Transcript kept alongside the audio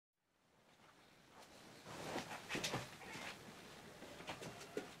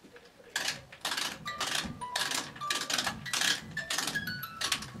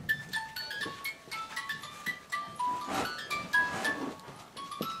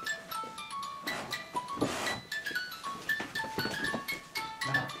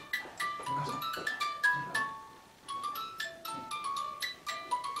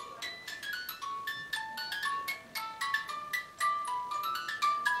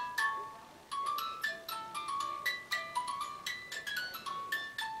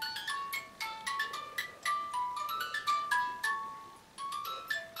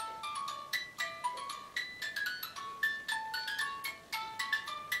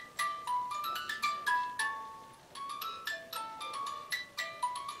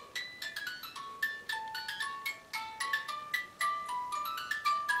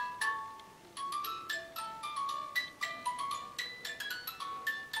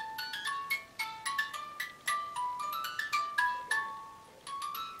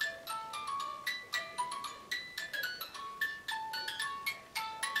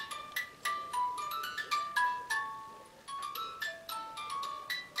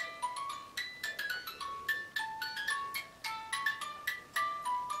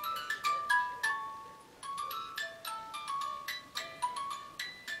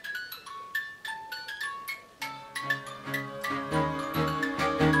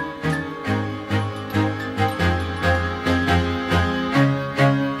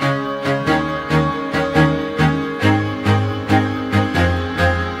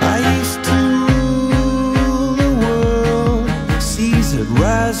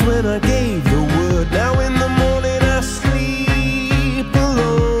eyes when I gave the word. Now in the morning I sleep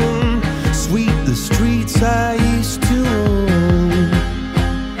alone. Sweep the streets I used to own.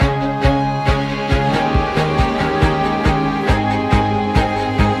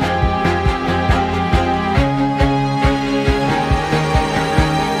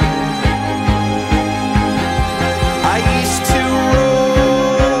 I used to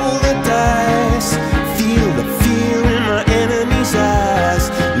roll the dice, feel the fear in my enemy's eyes,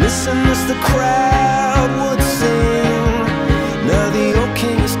 listen as the crowd